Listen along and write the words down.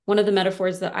one of the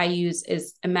metaphors that I use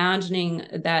is imagining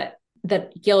that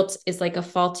guilt is like a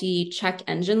faulty check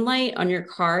engine light on your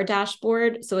car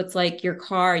dashboard. So it's like your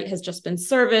car has just been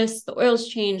serviced, the oil's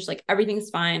changed, like everything's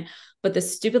fine, but the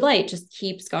stupid light just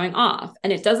keeps going off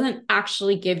and it doesn't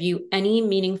actually give you any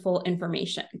meaningful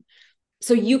information.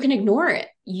 So you can ignore it.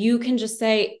 You can just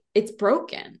say it's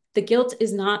broken. The guilt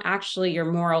is not actually your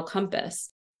moral compass.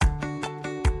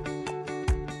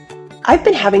 I've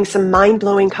been having some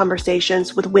mind-blowing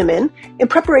conversations with women in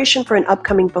preparation for an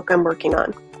upcoming book I'm working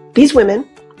on. These women,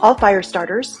 all fire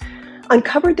starters,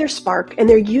 uncovered their spark and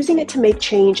they're using it to make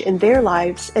change in their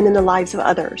lives and in the lives of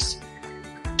others.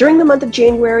 During the month of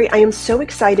January, I am so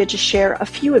excited to share a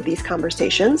few of these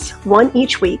conversations, one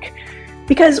each week,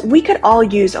 because we could all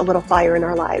use a little fire in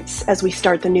our lives as we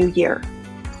start the new year.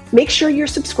 Make sure you're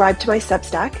subscribed to my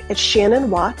Substack at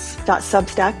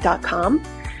shannonwatts.substack.com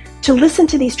to listen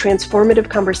to these transformative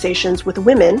conversations with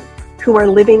women who are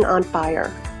living on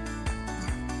fire.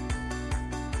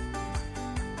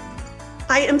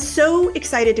 I am so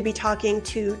excited to be talking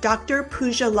to Dr.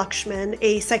 Pooja Lakshmin,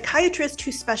 a psychiatrist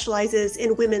who specializes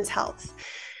in women's health.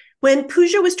 When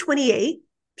Pooja was 28,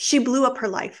 she blew up her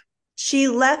life. She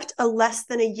left a less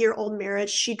than a year-old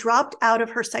marriage. She dropped out of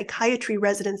her psychiatry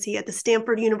residency at the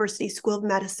Stanford University School of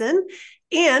Medicine,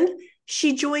 and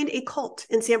she joined a cult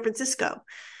in San Francisco.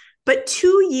 But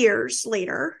 2 years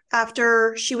later,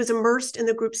 after she was immersed in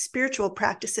the group's spiritual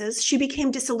practices, she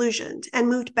became disillusioned and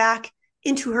moved back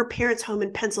into her parents' home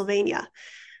in Pennsylvania.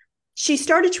 She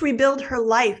started to rebuild her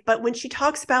life, but when she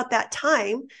talks about that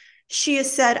time, she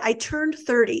has said, I turned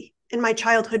 30 in my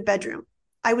childhood bedroom.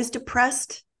 I was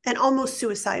depressed and almost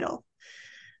suicidal.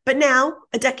 But now,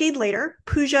 a decade later,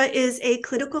 Pooja is a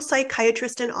clinical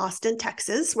psychiatrist in Austin,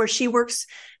 Texas, where she works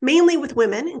mainly with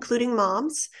women, including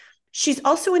moms. She's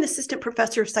also an assistant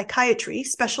professor of psychiatry,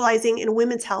 specializing in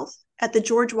women's health at the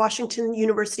George Washington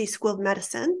University School of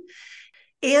Medicine.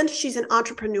 And she's an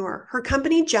entrepreneur. Her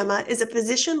company, Gemma, is a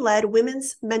physician-led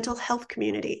women's mental health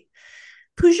community.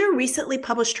 Pooja recently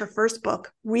published her first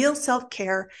book, Real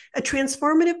Self-Care, a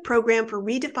transformative program for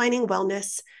redefining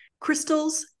wellness,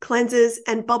 crystals, cleanses,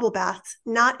 and bubble baths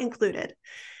not included.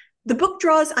 The book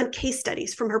draws on case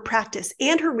studies from her practice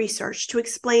and her research to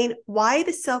explain why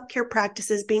the self-care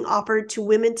practices being offered to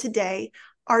women today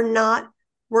are not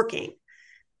working.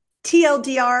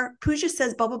 TLDR, Pooja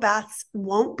says bubble baths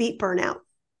won't beat burnout.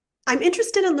 I'm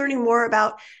interested in learning more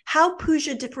about how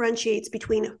Pooja differentiates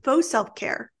between faux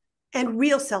self-care and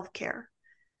real self-care.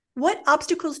 What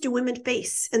obstacles do women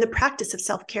face in the practice of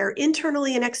self-care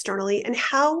internally and externally, and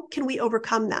how can we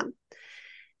overcome them?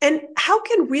 And how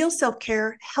can real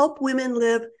self-care help women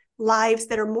live lives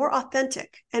that are more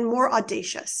authentic and more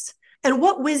audacious? And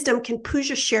what wisdom can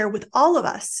Pooja share with all of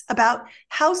us about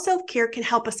how self-care can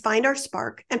help us find our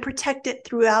spark and protect it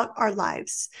throughout our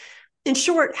lives? In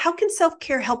short, how can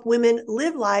self-care help women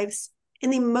live lives in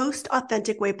the most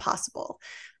authentic way possible?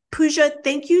 Pooja,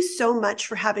 thank you so much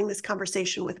for having this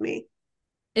conversation with me.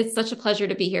 It's such a pleasure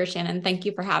to be here, Shannon. Thank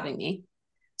you for having me.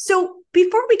 So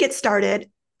before we get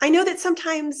started, I know that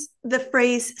sometimes the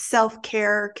phrase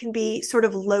self-care can be sort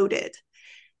of loaded.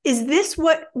 Is this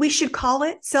what we should call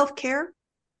it, self-care?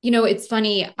 You know, it's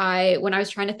funny. When I was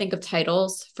trying to think of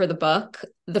titles for the book,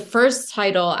 the first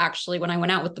title actually, when I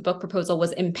went out with the book proposal,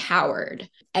 was Empowered.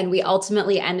 And we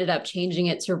ultimately ended up changing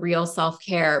it to Real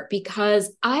Self-Care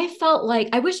because I felt like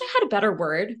I wish I had a better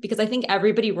word, because I think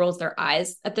everybody rolls their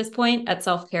eyes at this point at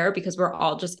self-care because we're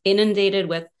all just inundated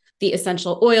with the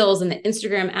essential oils and the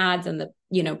Instagram ads and the,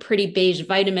 pretty beige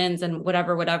vitamins and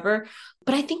whatever.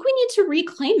 But I think we need to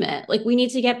reclaim it. Like, we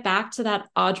need to get back to that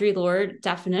Audre Lorde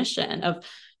definition of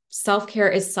self-care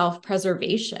is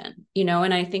self-preservation,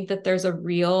 and I think that there's a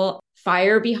real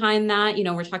fire behind that.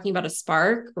 We're talking about a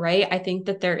spark, right? I think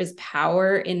that there is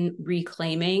power in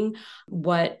reclaiming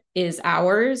what is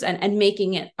ours and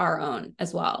making it our own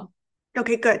as well.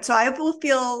 Okay, good. So I will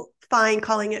feel fine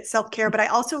calling it self-care, but I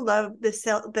also love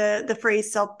the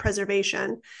phrase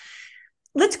self-preservation.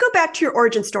 Let's go back to your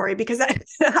origin story, because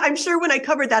I'm sure when I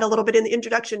covered that a little bit in the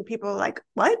introduction, people are like,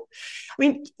 what? I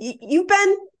mean, you've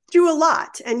been through a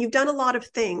lot and you've done a lot of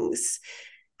things.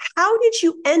 How did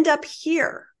you end up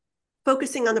here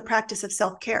focusing on the practice of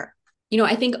self-care?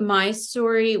 I think my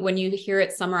story, when you hear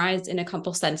it summarized in a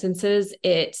couple sentences,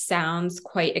 it sounds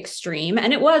quite extreme.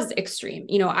 And it was extreme.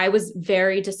 I was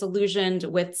very disillusioned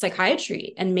with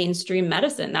psychiatry and mainstream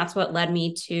medicine. That's what led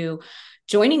me to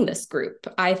joining this group.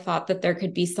 I thought that there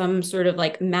could be some sort of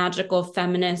like magical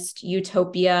feminist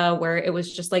utopia where it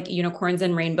was just like unicorns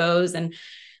and rainbows and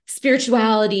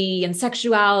spirituality and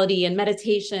sexuality and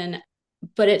meditation.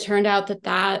 But it turned out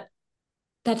that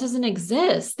that doesn't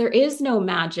exist. There is no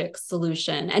magic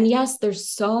solution. And yes, there's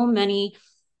so many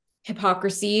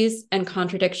hypocrisies and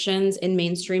contradictions in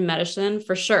mainstream medicine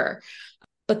for sure.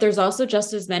 But there's also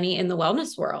just as many in the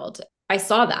wellness world. I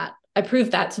saw that. I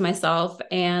proved that to myself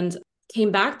and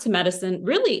came back to medicine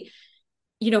really,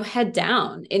 head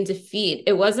down in defeat.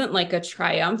 It wasn't like a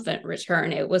triumphant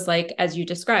return. It was like, as you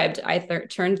described, I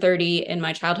turned 30 in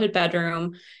my childhood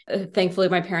bedroom. Thankfully,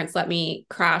 my parents let me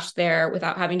crash there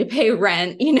without having to pay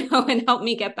rent, and help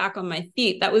me get back on my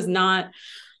feet. That was not,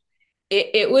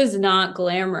 it was not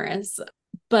glamorous,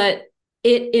 but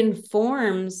it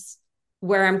informs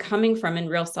where I'm coming from in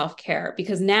real self-care.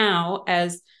 Because now,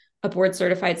 as a board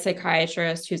certified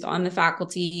psychiatrist who's on the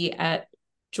faculty at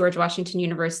George Washington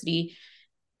University,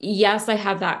 yes, I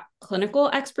have that clinical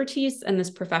expertise and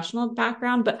this professional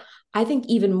background, but I think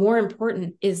even more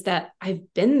important is that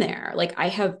I've been there. Like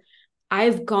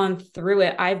I've gone through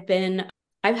it. I've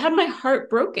had my heart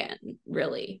broken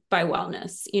really by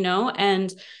wellness,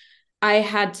 and I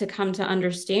had to come to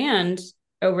understand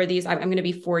over these, I'm going to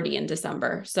be 40 in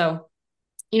December. So,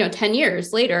 10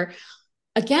 years later,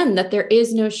 again, that there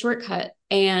is no shortcut,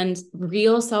 and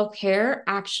real self-care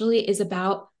actually is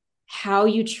about how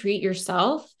you treat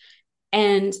yourself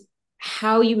and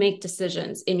how you make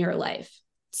decisions in your life,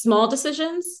 small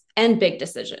decisions and big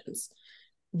decisions.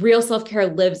 Real self-care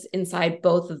lives inside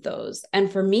both of those.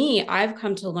 And for me, I've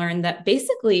come to learn that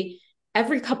basically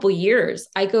every couple years,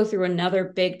 I go through another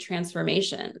big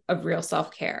transformation of real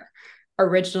self-care.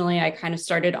 Originally, I kind of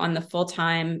started on the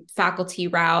full-time faculty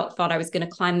route, thought I was going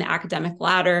to climb the academic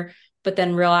ladder, but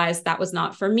then realized that was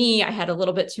not for me. I had a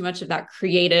little bit too much of that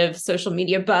creative social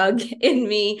media bug in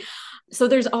me. So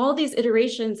there's all these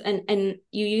iterations, and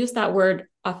you use that word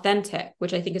authentic,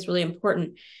 which I think is really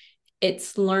important.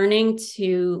 It's learning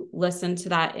to listen to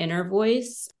that inner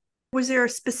voice. Was there a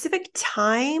specific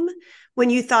time when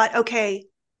you thought, okay,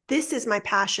 this is my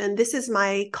passion, this is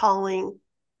my calling,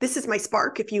 this is my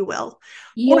spark, if you will?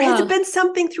 Yeah. Or has it been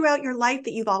something throughout your life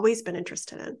that you've always been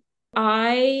interested in?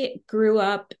 I grew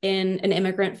up in an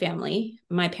immigrant family.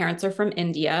 My parents are from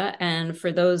India. And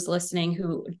for those listening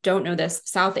who don't know this,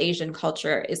 South Asian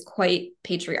culture is quite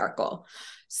patriarchal.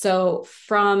 So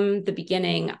from the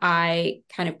beginning, I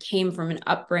kind of came from an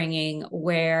upbringing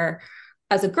where,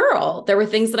 as a girl, there were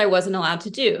things that I wasn't allowed to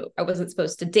do. I wasn't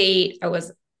supposed to date. I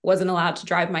wasn't allowed to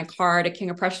drive my car to King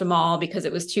of Prussia Mall because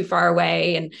it was too far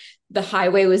away and the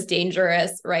highway was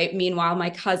dangerous, right? Meanwhile, my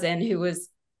cousin, who was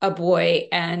a boy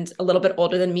and a little bit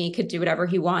older than me, could do whatever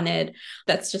he wanted.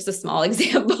 That's just a small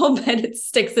example, but it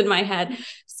sticks in my head.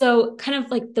 So kind of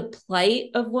like the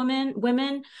plight of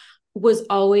women was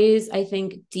always, I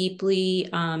think, deeply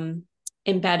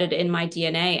embedded in my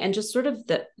DNA, and just sort of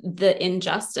the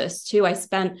injustice too. I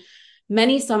spent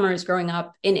many summers growing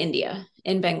up in India,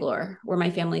 in Bangalore, where my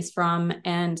family's from,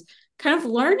 and kind of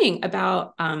learning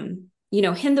about,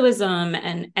 Hinduism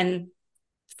and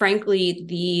frankly,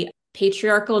 the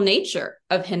patriarchal nature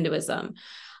of Hinduism.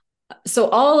 So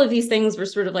all of these things were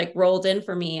sort of like rolled in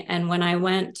for me. And when I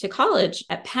went to college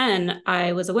at Penn,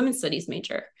 I was a women's studies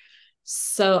major.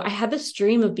 So I had this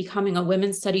dream of becoming a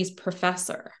women's studies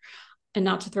professor. And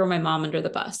not to throw my mom under the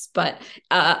bus, but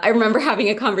I remember having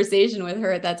a conversation with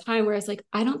her at that time where I was like,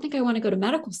 I don't think I want to go to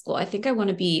medical school. I think I want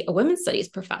to be a women's studies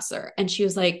professor. And she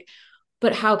was like,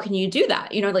 but how can you do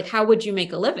that? Like, how would you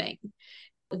make a living?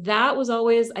 That was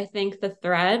always, I think, the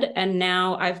thread. And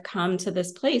now I've come to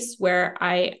this place where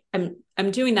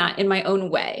I'm doing that in my own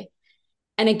way.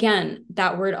 And again,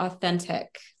 that word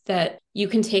authentic, that you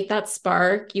can take that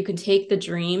spark, you can take the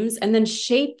dreams and then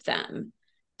shape them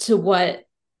to what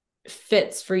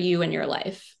fits for you in your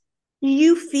life. Do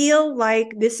you feel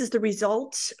like this is the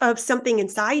result of something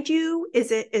inside you?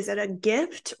 Is it a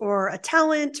gift or a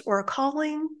talent or a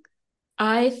calling?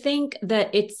 I think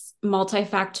that it's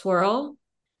multifactorial.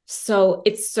 So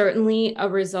it's certainly a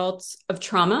result of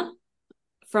trauma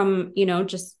from,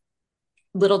 just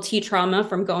little t trauma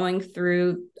from going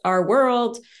through our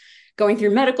world, going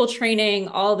through medical training,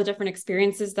 all the different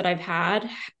experiences that I've had.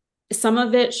 Some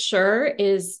of it, sure,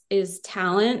 is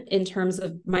talent in terms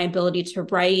of my ability to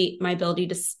write, my ability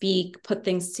to speak, put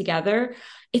things together.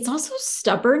 It's also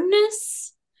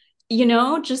stubbornness,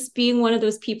 just being one of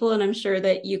those people. And I'm sure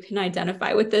that you can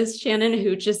identify with this, Shannon,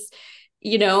 who just,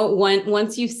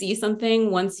 once you see something,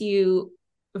 once you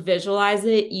visualize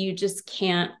it, you just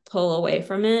can't pull away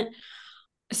from it.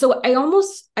 So I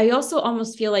also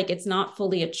almost feel like it's not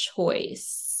fully a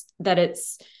choice, that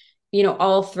it's,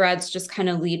 all threads just kind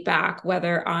of lead back,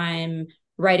 whether I'm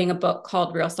writing a book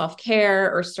called Real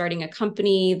Self-Care or starting a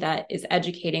company that is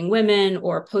educating women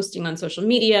or posting on social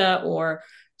media or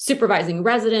supervising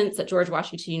residents at George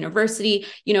Washington University.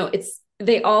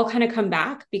 They all kind of come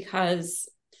back because,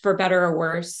 for better or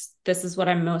worse, this is what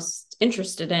I'm most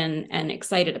interested in and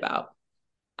excited about.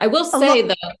 I will say,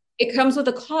 though, it comes with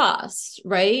a cost,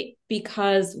 right?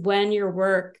 Because when your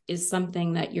work is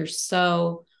something that you're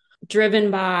so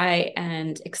driven by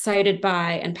and excited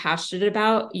by and passionate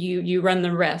about, you run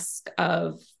the risk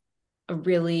of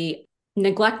really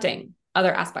neglecting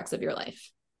other aspects of your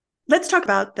life. Let's talk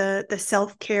about the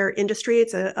self-care industry.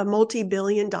 It's a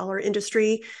multi-billion-dollar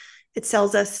industry. It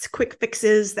sells us quick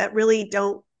fixes that really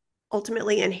don't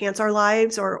ultimately enhance our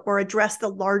lives or address the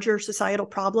larger societal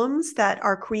problems that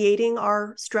are creating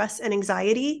our stress and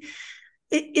anxiety.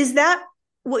 Is that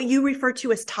what you refer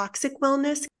to as toxic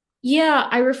wellness? Yeah,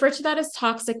 I refer to that as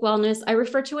toxic wellness. I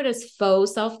refer to it as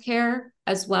faux self-care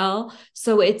as well.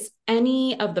 So it's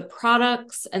any of the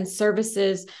products and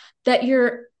services that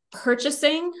you're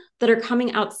purchasing that are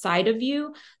coming outside of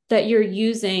you, that you're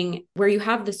using, where you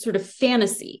have this sort of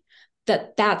fantasy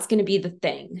that that's going to be the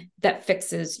thing that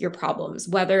fixes your problems,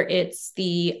 whether it's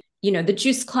the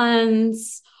juice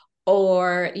cleanse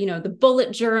or, the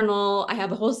bullet journal. I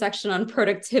have a whole section on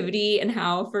productivity and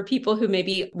how, for people who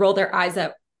maybe roll their eyes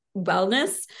at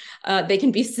wellness, they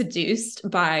can be seduced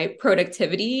by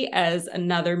productivity as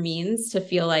another means to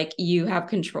feel like you have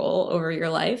control over your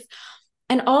life.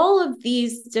 And all of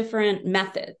these different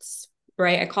methods,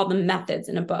 right? I call them methods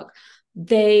in a book.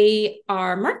 They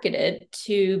are marketed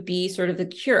to be sort of the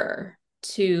cure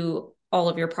to all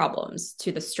of your problems,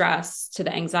 to the stress, to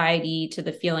the anxiety, to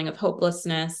the feeling of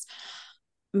hopelessness.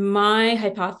 My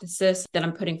hypothesis that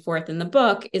I'm putting forth in the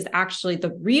book is actually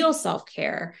the real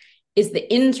self-care is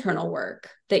the internal work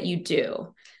that you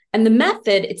do. And the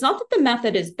method, it's not that the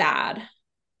method is bad.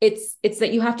 It's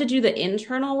that you have to do the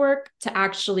internal work to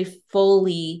actually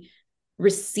fully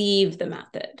receive the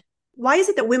method. Why is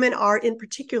it that women are in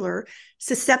particular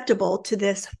susceptible to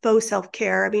this faux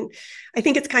self-care? I mean, I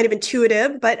think it's kind of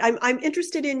intuitive, but I'm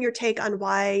interested in your take on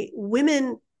why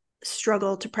women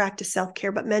struggle to practice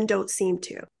self-care, but men don't seem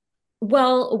to.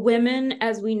 Well, women,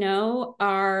 as we know,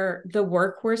 are the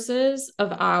workhorses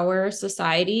of our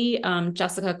society.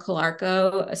 Jessica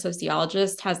Calarco, a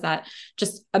sociologist, has that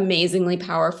just amazingly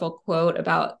powerful quote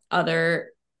about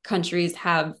other countries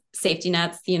have safety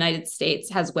nets. The United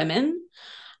States has women.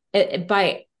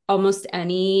 By almost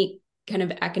any kind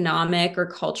of economic or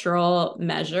cultural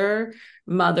measure,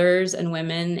 mothers and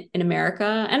women in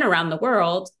America and around the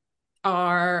world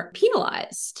are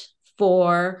penalized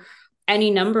for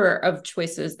any number of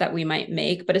choices that we might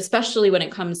make, but especially when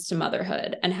it comes to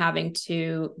motherhood and having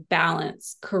to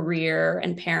balance career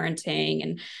and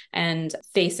parenting and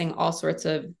facing all sorts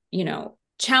of,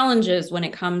 challenges when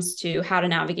it comes to how to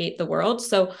navigate the world.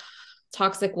 So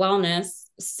toxic wellness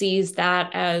sees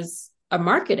that as a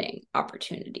marketing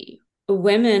opportunity.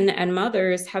 Women and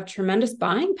mothers have tremendous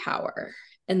buying power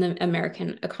in the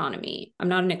American economy. I'm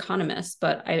not an economist,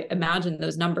 but I imagine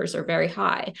those numbers are very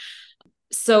high.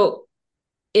 So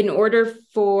in order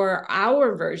for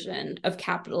our version of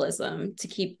capitalism to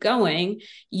keep going,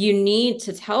 you need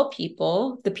to tell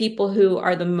people, the people who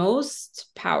are the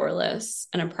most powerless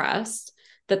and oppressed,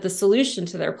 that the solution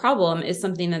to their problem is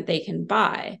something that they can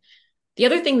buy. The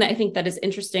other thing that I think that is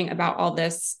interesting about all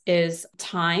this is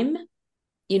time,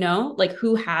 like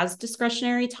who has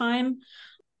discretionary time.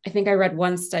 I think I read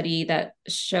one study that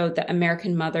showed that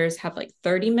American mothers have like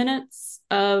 30 minutes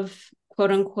of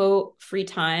quote unquote free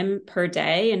time per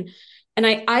day. And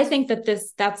I think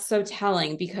that's so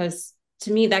telling, because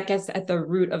to me, that gets at the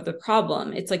root of the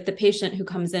problem. It's like the patient who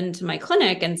comes into my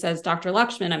clinic and says, Dr.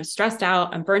 Lakshmin, I'm stressed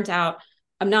out, I'm burnt out,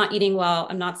 I'm not eating well,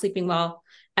 I'm not sleeping well.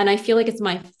 And I feel like it's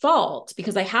my fault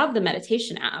because I have the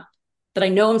meditation app that I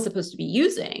know I'm supposed to be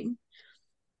using.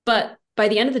 But by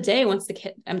the end of the day, once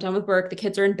I'm done with work, the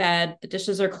kids are in bed, the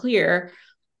dishes are clear,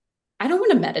 I don't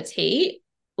want to meditate.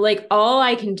 Like, all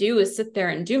I can do is sit there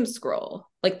and doom scroll.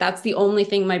 Like, that's the only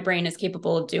thing my brain is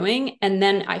capable of doing. And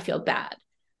then I feel bad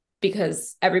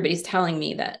because everybody's telling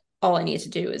me that all I need to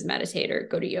do is meditate or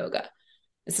go to yoga.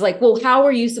 It's like, well, how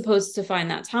are you supposed to find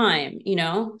that time?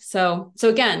 So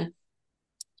again,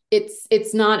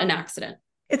 it's not an accident.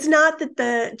 It's not that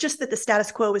the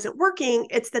status quo isn't working.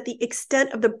 It's that the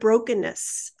extent of the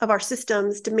brokenness of our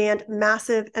systems demand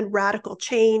massive and radical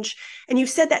change. And you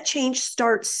said that change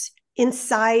starts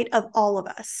inside of all of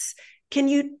us. Can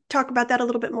you talk about that a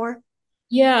little bit more?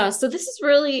 Yeah. So this is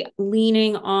really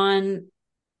leaning on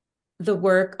the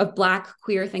work of Black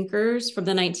queer thinkers from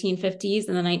the 1950s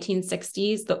and the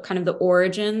 1960s, the kind of the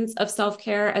origins of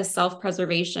self-care as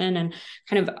self-preservation and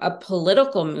kind of a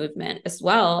political movement as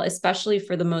well, especially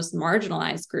for the most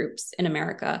marginalized groups in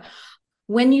America.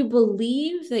 When you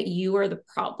believe that you are the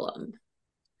problem,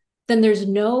 then there's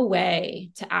no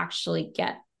way to actually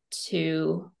get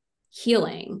to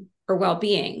healing or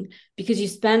well-being, because you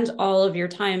spend all of your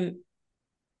time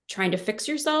trying to fix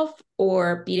yourself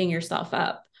or beating yourself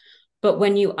up. But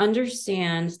when you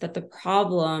understand that the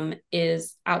problem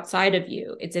is outside of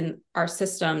you, it's in our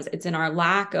systems, it's in our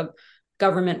lack of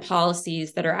government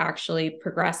policies that are actually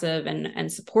progressive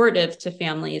and supportive to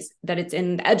families, that it's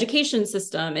in the education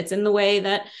system, it's in the way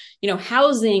that,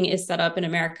 housing is set up in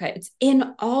America, it's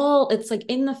like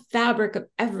in the fabric of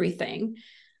everything,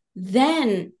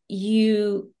 then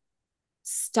you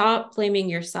stop blaming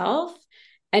yourself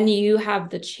and you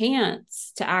have the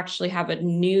chance to actually have a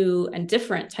new and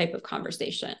different type of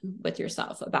conversation with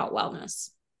yourself about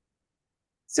wellness.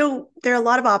 So there are a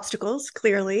lot of obstacles,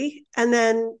 clearly, and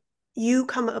then you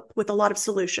come up with a lot of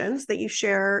solutions that you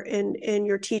share in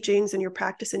your teachings and your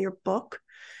practice in your book.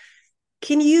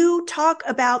 Can you talk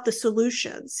about the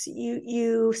solutions?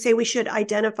 You say we should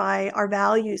identify our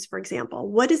values, for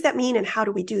example. What does that mean, and how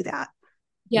do we do that?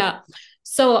 Yeah.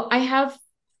 So I have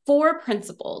 4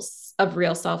 principles of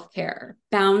real self-care: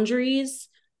 boundaries,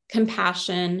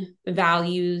 compassion,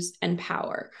 values, and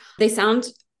power. They sound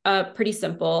pretty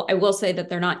simple. I will say that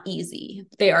they're not easy.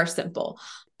 They are simple.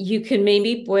 You can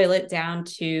maybe boil it down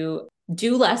to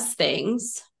do less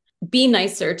things, be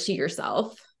nicer to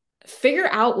yourself, figure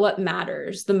out what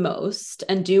matters the most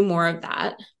and do more of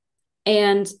that,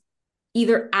 and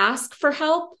either ask for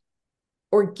help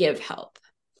or give help.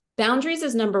 Boundaries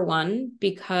is number 1,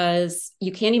 because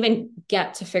you can't even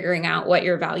get to figuring out what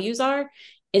your values are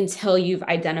until you've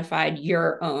identified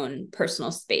your own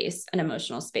personal space and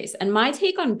emotional space. And my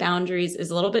take on boundaries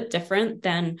is a little bit different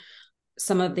than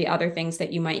some of the other things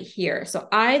that you might hear. So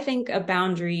I think of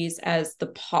boundaries as the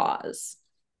pause.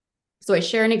 So I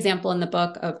share an example in the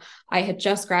book of, I had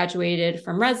just graduated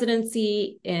from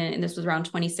residency, and this was around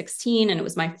 2016, and it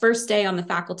was my first day on the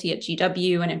faculty at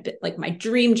GW, and it like my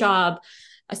dream job,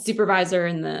 a supervisor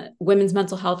in the women's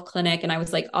mental health clinic. And I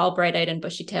was like all bright-eyed and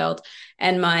bushy-tailed.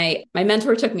 And my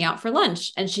mentor took me out for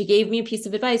lunch, and she gave me a piece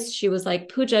of advice. She was like,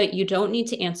 Pooja, you don't need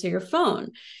to answer your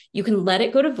phone. You can let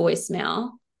it go to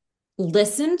voicemail,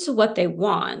 listen to what they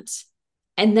want,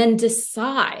 and then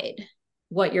decide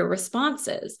what your response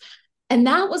is. And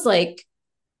that was like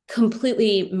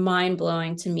completely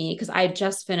mind-blowing to me, because I had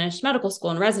just finished medical school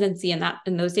and residency, and that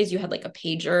in those days you had like a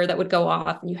pager that would go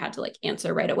off and you had to like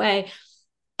answer right away.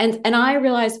 And I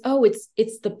realized, oh,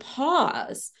 it's the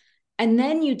pause. And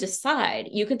then you decide.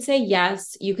 You could say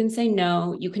yes, you can say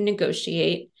no, you can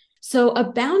negotiate. So a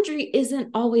boundary isn't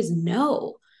always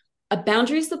no. A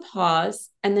boundary is the pause,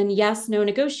 and then yes, no,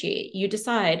 negotiate. You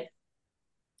decide.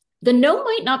 The no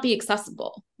might not be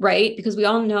accessible, right? Because we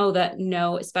all know that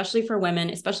no, especially for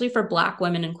women, especially for Black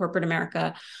women in corporate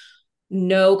America,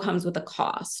 no comes with a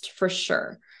cost for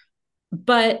sure.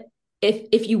 But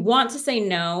if you want to say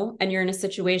no, and you're in a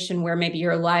situation where maybe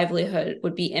your livelihood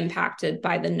would be impacted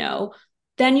by the no,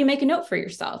 then you make a note for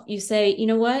yourself. You say, you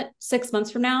know what, 6 months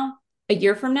from now, a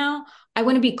year from now, I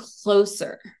want to be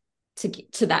closer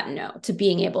to that no, to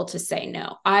being able to say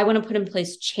no. I want to put in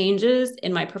place changes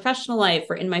in my professional life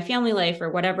or in my family life or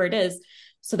whatever it is,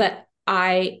 so that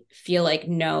I feel like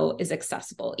no is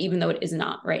accessible, even though it is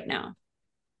not right now.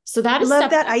 So that is I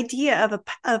love that idea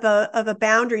of a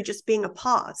boundary just being a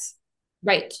pause.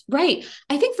 Right.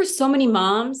 I think for so many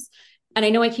moms, and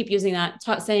I know I keep using that,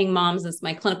 saying moms as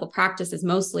my clinical practice is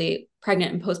mostly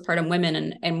pregnant and postpartum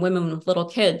women and women with little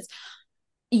kids.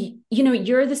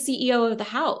 You're the CEO of the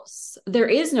house. There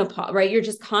is no pause, right? You're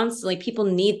just constantly, people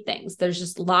need things. There's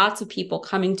just lots of people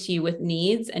coming to you with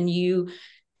needs, and you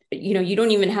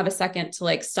don't even have a second to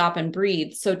like stop and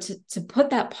breathe. So to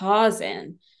put that pause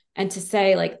in, and to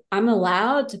say like, I'm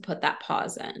allowed to put that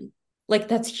pause in, like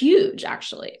that's huge,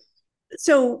 actually.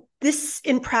 So this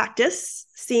in practice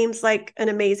seems like an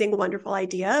amazing, wonderful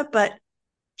idea, but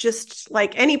just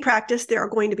like any practice, there are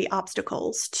going to be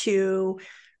obstacles to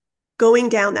going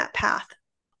down that path.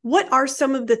 What are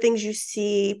some of the things you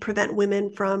see prevent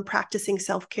women from practicing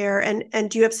self-care? And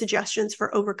do you have suggestions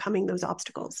for overcoming those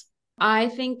obstacles? I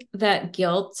think that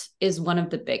guilt is one of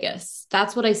the biggest.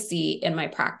 That's what I see in my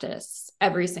practice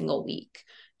every single week.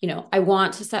 I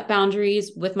want to set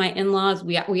boundaries with my in-laws.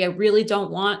 We really don't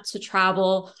want to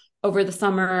travel over the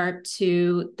summer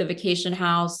to the vacation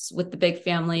house with the big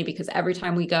family, because every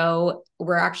time we go,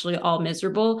 we're actually all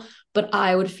miserable. But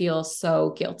I would feel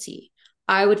so guilty.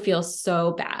 I would feel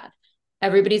so bad.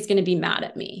 Everybody's going to be mad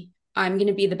at me. I'm going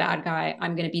to be the bad guy.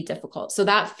 I'm going to be difficult. So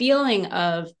that feeling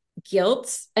of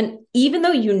guilt, and even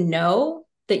though you know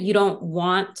that you don't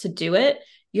want to do it,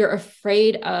 you're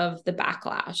afraid of the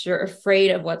backlash. You're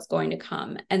afraid of what's going to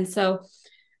come. And so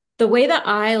the way that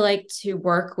I like to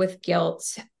work with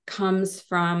guilt comes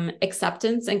from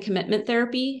acceptance and commitment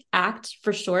therapy, ACT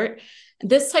for short.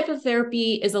 This type of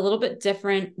therapy is a little bit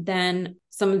different than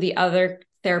some of the other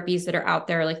therapies that are out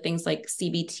there, like things like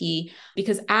CBT,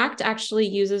 because ACT actually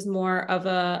uses more of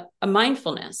a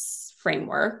mindfulness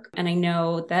framework. And I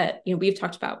know that, we've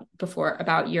talked about before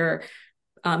about your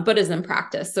Buddhism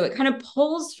practice. So it kind of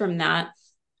pulls from that.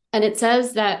 And it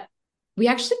says that we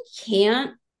actually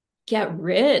can't get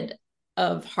rid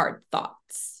of hard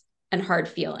thoughts and hard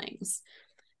feelings.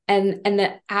 And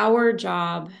that our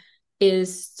job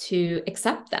is to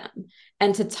accept them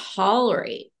and to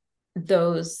tolerate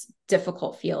those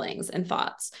difficult feelings and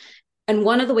thoughts. And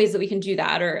one of the ways that we can do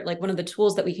that, or like one of the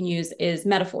tools that we can use, is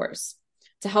metaphors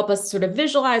to help us sort of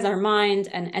visualize our mind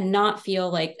and not feel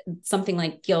like something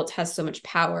like guilt has so much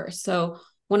power. So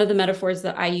one of the metaphors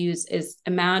that I use is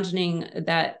imagining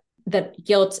that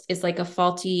guilt is like a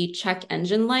faulty check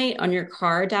engine light on your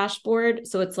car dashboard.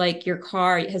 So it's like your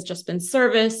car has just been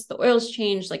serviced, the oil's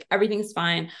changed, like everything's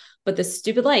fine, but the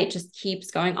stupid light just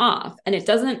keeps going off and it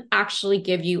doesn't actually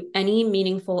give you any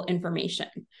meaningful information.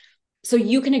 So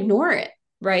you can ignore it,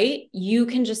 right? You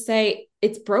can just say,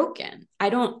 it's broken. I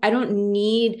don't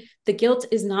need, the guilt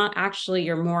is not actually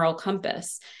your moral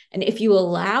compass. And if you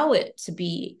allow it to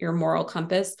be your moral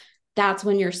compass, that's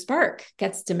when your spark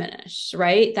gets diminished,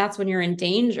 right? That's when you're in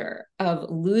danger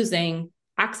of losing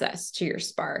access to your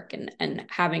spark and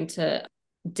having to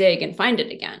dig and find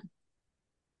it again.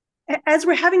 As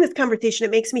we're having this conversation,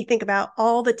 it makes me think about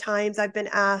all the times I've been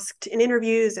asked in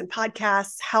interviews and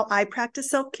podcasts how I practice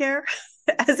self-care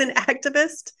as an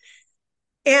activist.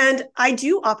 And I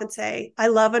do often say, I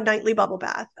love a nightly bubble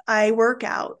bath. I work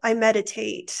out, I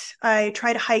meditate, I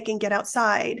try to hike and get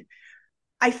outside.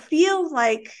 I feel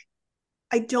like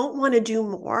I don't want to do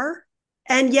more.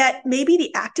 And yet maybe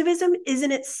the activism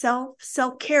isn't itself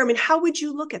self-care. I mean, how would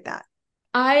you look at that?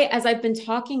 As I've been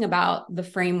talking about the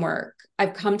framework,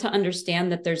 I've come to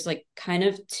understand that there's like kind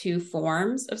of two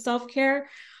forms of self-care.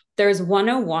 There's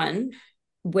 101,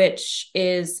 which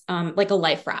is like a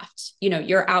life raft.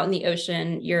 You're out in the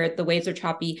ocean, the waves are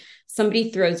choppy,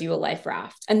 somebody throws you a life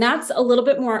raft. And that's a little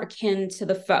bit more akin to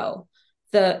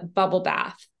the bubble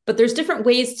bath. But there's different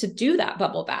ways to do that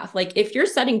bubble bath. Like if you're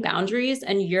setting boundaries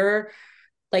and you're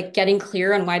like getting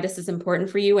clear on why this is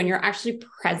important for you and you're actually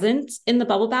present in the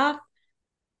bubble bath,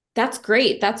 that's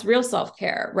great. That's real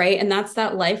self-care, right? And that's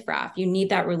that life raft. You need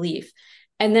that relief.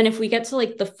 And then if we get to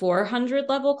like the 400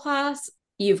 level class,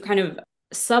 you've kind of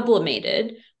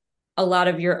sublimated a lot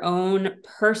of your own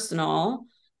personal,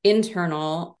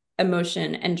 internal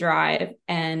emotion and drive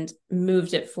and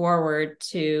moved it forward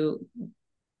to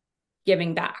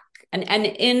giving back. And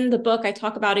in the book, I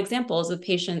talk about examples of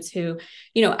patients who,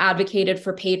 advocated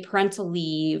for paid parental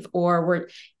leave or were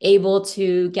able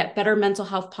to get better mental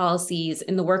health policies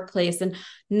in the workplace. And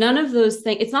none of those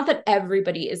things, it's not that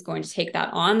everybody is going to take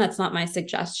that on. That's not my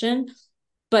suggestion.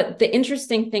 But the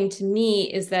interesting thing to me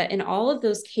is that in all of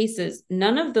those cases,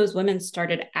 none of those women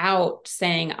started out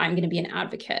saying, I'm going to be an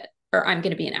advocate or I'm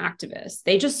going to be an activist.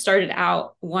 They just started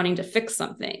out wanting to fix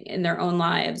something in their own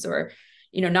lives or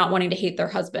not wanting to hate their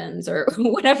husbands or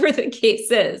whatever the case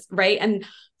is, right? And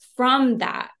from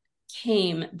that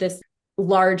came this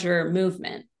larger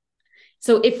movement.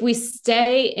 So if we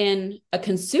stay in a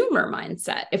consumer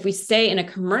mindset, if we stay in a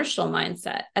commercial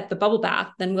mindset at the bubble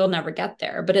bath, then we'll never get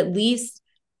there. But at least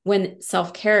when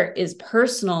self-care is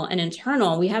personal and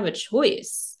internal, we have a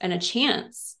choice and a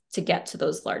chance to get to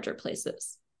those larger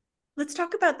places. Let's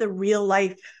talk about the real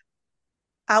life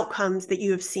outcomes that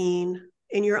you have seen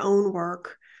in your own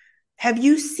work. Have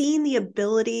you seen the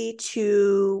ability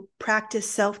to practice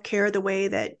self-care the way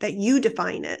that you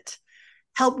define it,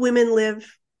 help women live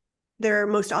their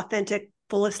most authentic,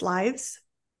 fullest lives?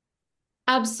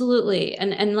 Absolutely.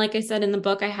 And like I said in the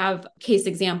book, I have case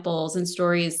examples and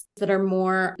stories that are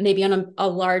more maybe on a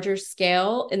larger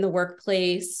scale in the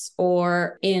workplace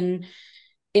or in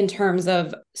terms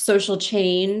of social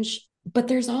change. But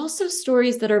there's also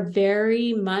stories that are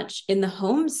very much in the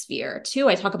home sphere too.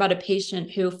 I talk about a patient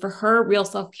who, for her, real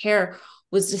self-care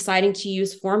was deciding to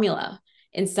use formula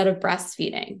instead of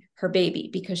breastfeeding her baby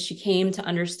because she came to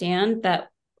understand that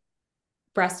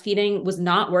breastfeeding was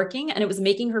not working and it was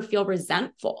making her feel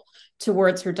resentful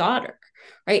towards her daughter,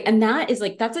 right? And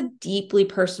that's a deeply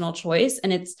personal choice.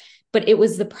 But it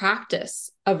was the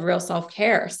practice of real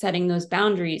self-care, setting those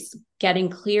boundaries, getting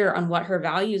clear on what her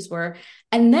values were.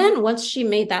 And then once she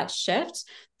made that shift,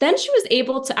 Then she was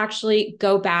able to actually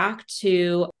go back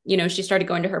to, she started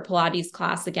going to her Pilates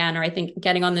class again, or I think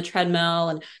getting on the treadmill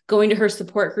and going to her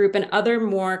support group, and other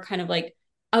more kind of like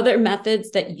other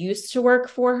methods that used to work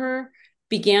for her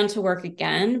began to work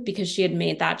again because she had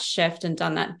made that shift and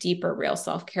done that deeper real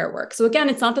self-care work. So again,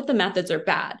 it's not that the methods are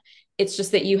bad. It's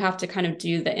just that you have to kind of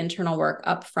do the internal work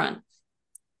up front.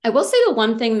 I will say the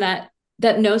one thing that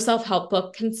no self-help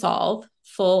book can solve,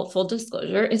 full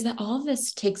disclosure, is that all of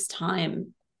this takes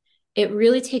time. It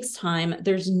really takes time.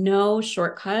 There's no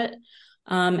shortcut.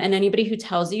 And anybody who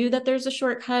tells you that there's a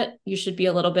shortcut, you should be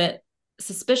a little bit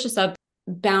suspicious of.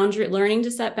 Learning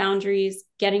to set boundaries,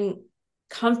 getting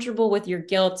comfortable with your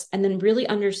guilt, and then really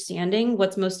understanding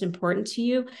what's most important to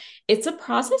you. It's a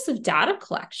process of data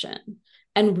collection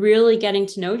and really getting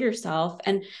to know yourself.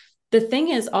 And the thing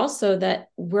is also that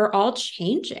we're all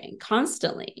changing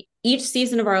constantly. Each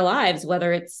season of our lives,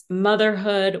 whether it's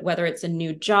motherhood, whether it's a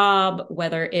new job,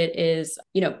 whether it is,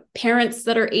 parents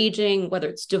that are aging, whether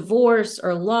it's divorce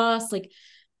or loss, like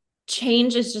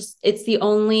change is just, it's the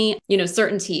only,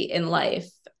 certainty in life.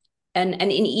 And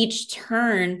in each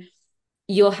turn,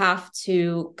 you'll have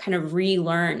to kind of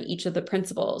relearn each of the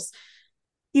principles.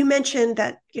 You mentioned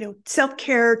that,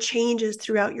 self-care changes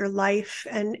throughout your life,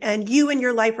 and you in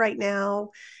your life right now,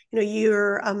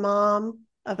 you're a mom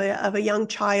of a young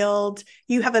child.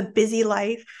 You have a busy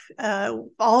life.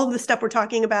 All of the stuff we're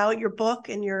talking about, your book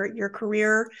and your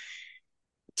career.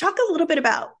 Talk a little bit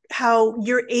about how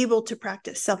you're able to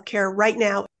practice self-care right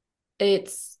now.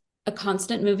 It's a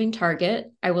constant moving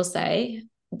target, I will say.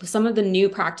 Some of the new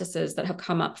practices that have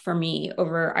come up for me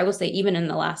over, I will say, even in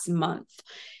the last month,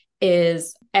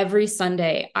 is every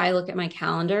Sunday I look at my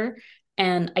calendar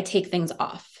and I take things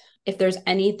off. If there's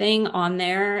anything on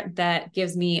there that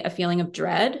gives me a feeling of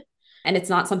dread, and it's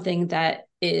not something that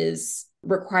is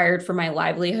required for my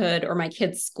livelihood or my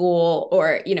kids' school,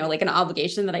 or, like an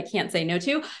obligation that I can't say no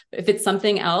to, if it's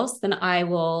something else, then I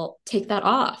will take that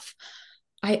off.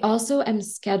 I also am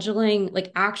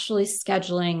actually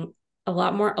scheduling a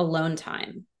lot more alone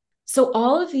time. So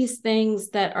all of these things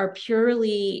that are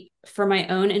purely for my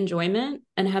own enjoyment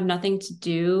and have nothing to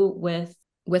do with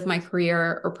my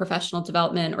career or professional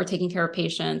development or taking care of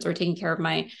patients or taking care of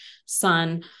my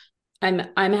son, I'm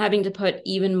having to put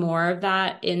even more of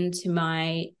that into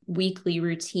my weekly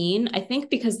routine. I think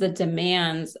because the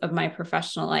demands of my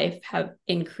professional life have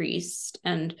increased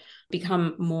and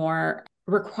become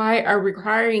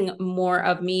requiring more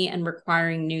of me and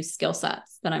requiring new skill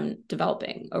sets that I'm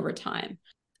developing over time.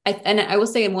 I will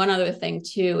say one other thing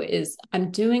too is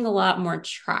I'm doing a lot more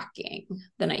tracking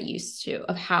than I used to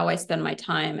of how I spend my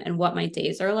time and what my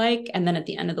days are like. And then at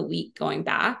the end of the week, going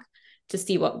back to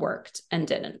see what worked and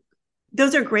didn't.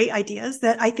 Those are great ideas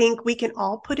that I think we can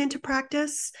all put into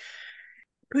practice.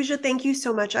 Pooja, thank you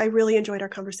so much. I really enjoyed our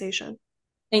conversation.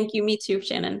 Thank you. Me too,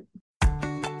 Shannon.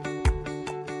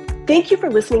 Thank you for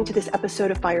listening to this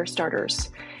episode of Firestarters.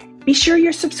 Be sure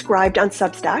you're subscribed on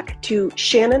Substack to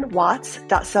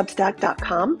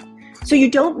shannonwatts.substack.com so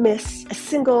you don't miss a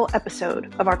single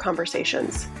episode of our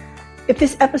conversations. If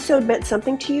this episode meant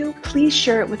something to you, please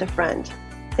share it with a friend.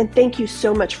 And thank you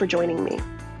so much for joining me.